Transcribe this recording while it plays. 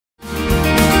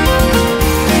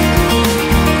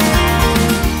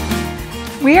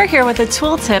We are here with a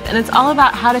tool tip, and it's all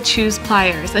about how to choose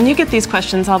pliers. And you get these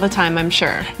questions all the time, I'm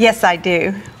sure. Yes, I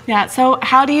do. Yeah, so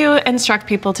how do you instruct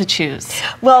people to choose?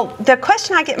 Well, the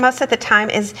question I get most of the time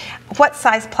is, what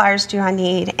size pliers do I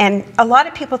need? And a lot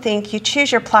of people think you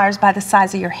choose your pliers by the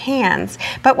size of your hands.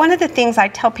 But one of the things I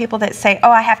tell people that say,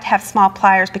 oh, I have to have small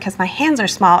pliers because my hands are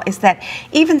small, is that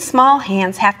even small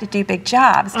hands have to do big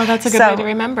jobs. Oh, that's a good way to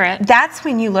remember it. That's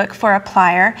when you look for a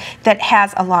plier that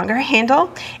has a longer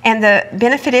handle. And the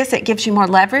benefit is it gives you more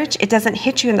leverage. It doesn't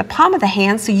hit you in the palm of the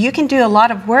hand, so you can do a lot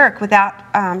of work without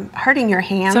hurting your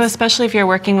hands. So especially if you're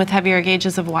working with heavier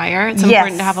gauges of wire, it's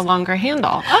important to have a longer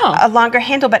handle. Oh. A longer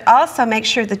handle, but also make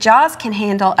sure the jaws can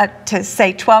handle up to,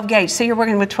 say, 12 gauge. So you're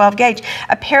working with 12 gauge.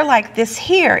 A pair like this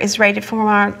here is rated for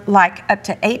more like up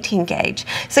to 18 gauge.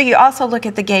 So you also look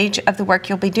at the gauge of the work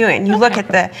you'll be doing. You look at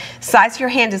the size of your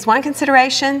hand is one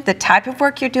consideration, the type of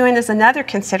work you're doing is another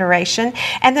consideration,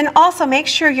 and then also make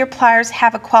sure your pliers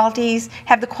have the qualities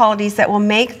that will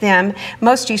make them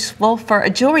most useful for a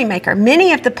jewelry maker.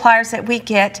 Many of the pliers that we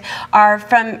get are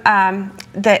from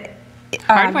the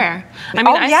hardware. I mean,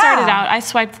 I started out, I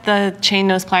swiped the chain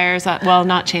nose pliers, well,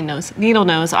 not chain nose, needle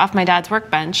nose off my dad's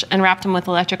workbench and wrapped them with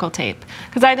electrical tape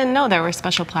because I didn't know there were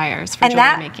special pliers for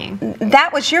jewelry making.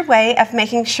 That was your way of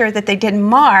making sure that they didn't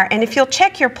mar. And if you'll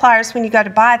check your pliers when you go to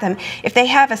buy them, if they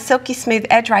have a silky smooth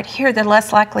edge right here, they're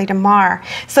less likely to mar.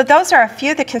 So those are a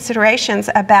few of the considerations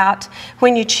about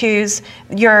when you choose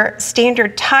your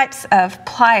standard types of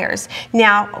pliers.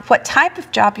 Now, what type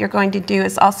of job you're going to do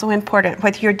is also important,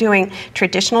 whether you're doing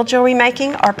traditional jewelry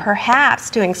making or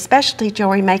perhaps doing specialty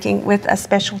jewelry making with a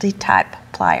specialty type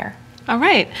plier. All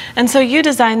right, and so you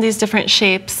designed these different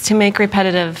shapes to make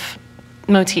repetitive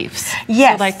motifs.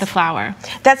 Yes. So like the flower.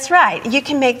 That's right. You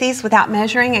can make these without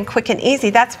measuring and quick and easy.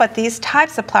 That's what these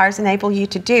types of pliers enable you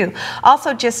to do.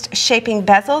 Also just shaping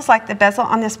bezels, like the bezel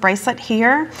on this bracelet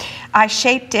here. I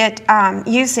shaped it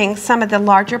using some of the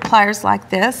larger pliers like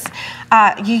this.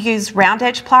 You use round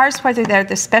edge pliers, whether they're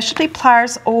the specialty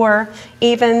pliers or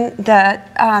even the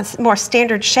more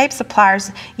standard shapes of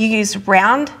pliers. You use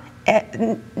round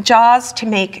jaws to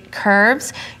make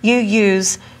curves. You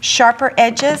use sharper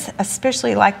edges,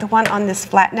 especially like the one on this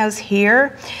flat nose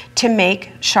here, to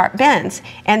make sharp bends.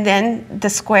 And then the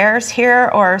squares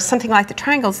here, or something like the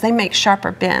triangles, they make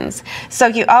sharper bends. So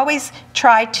you always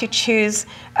try to choose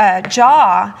a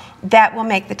jaw that will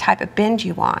make the type of bend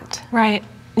you want. Right.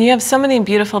 You have so many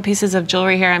beautiful pieces of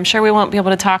jewelry here. I'm sure we won't be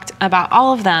able to talk about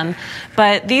all of them,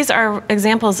 but these are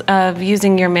examples of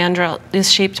using your these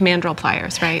shaped mandrel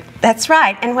pliers, right? That's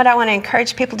right. And what I want to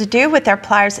encourage people to do with their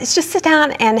pliers is just sit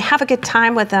down and have a good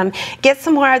time with them. Get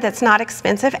some wire that's not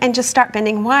expensive and just start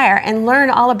bending wire and learn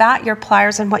all about your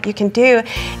pliers and what you can do.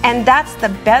 And that's the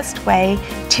best way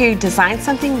to design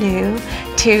something new,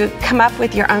 to come up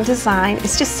with your own design,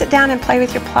 is just sit down and play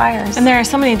with your pliers. And there are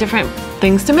so many different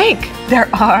things to make. There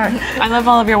are. I love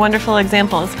all of your wonderful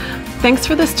examples. Thanks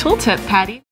for this tool tip, Patti.